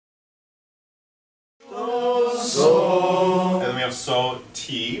So. And then we have so,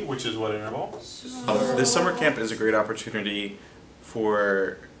 T, which is what interval? This summer camp is a great opportunity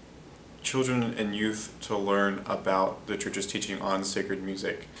for children and youth to learn about the church's teaching on sacred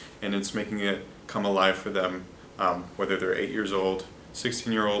music, and it's making it come alive for them, whether they're 8 years old,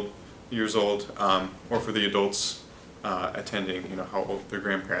 16-years old, or for the adults attending, how old their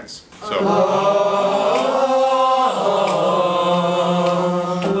grandparents. So.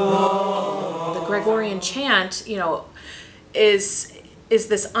 The Gregorian chant, is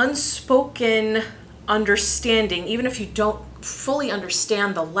this unspoken understanding. Even if you don't fully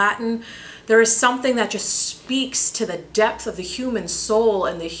understand the Latin, there is something that just speaks to the depth of the human soul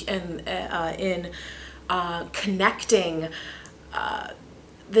and in connecting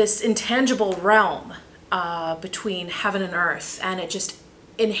this intangible realm between heaven and earth, and it just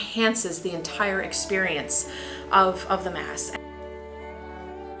enhances the entire experience of the Mass.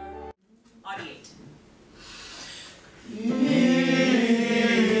 Audiate.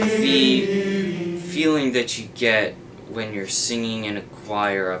 The feeling that you get when you're singing in a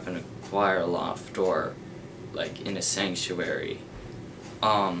choir up in a choir loft or like in a sanctuary,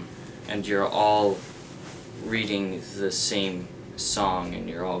 and you're all reading the same song and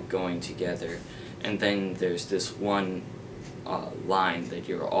you're all going together, and then there's this one line that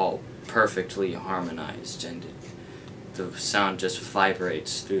you're all perfectly harmonized and the sound just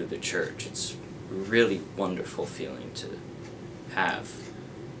vibrates through the church. It's a really wonderful feeling to have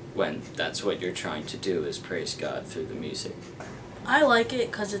when that's what you're trying to do, is praise God through the music. I like it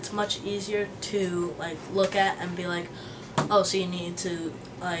because it's much easier to look at and be like, oh, so you need to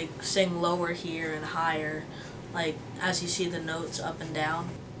sing lower here and higher, as you see the notes up and down.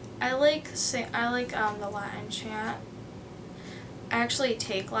 I like the Latin chant. I actually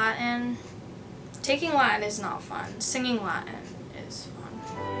take Latin. Taking Latin is not fun. Singing Latin is fun.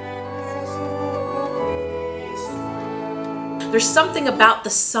 There's something about the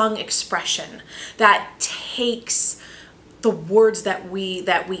sung expression that takes the words that we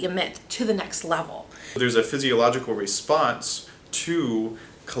emit to the next level. There's a physiological response to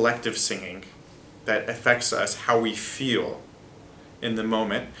collective singing that affects us, how we feel in the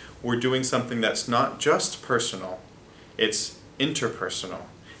moment. We're doing something that's not just personal, it's interpersonal.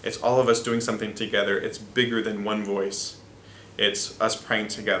 It's all of us doing something together. It's bigger than one voice. It's us praying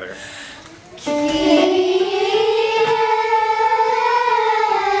together.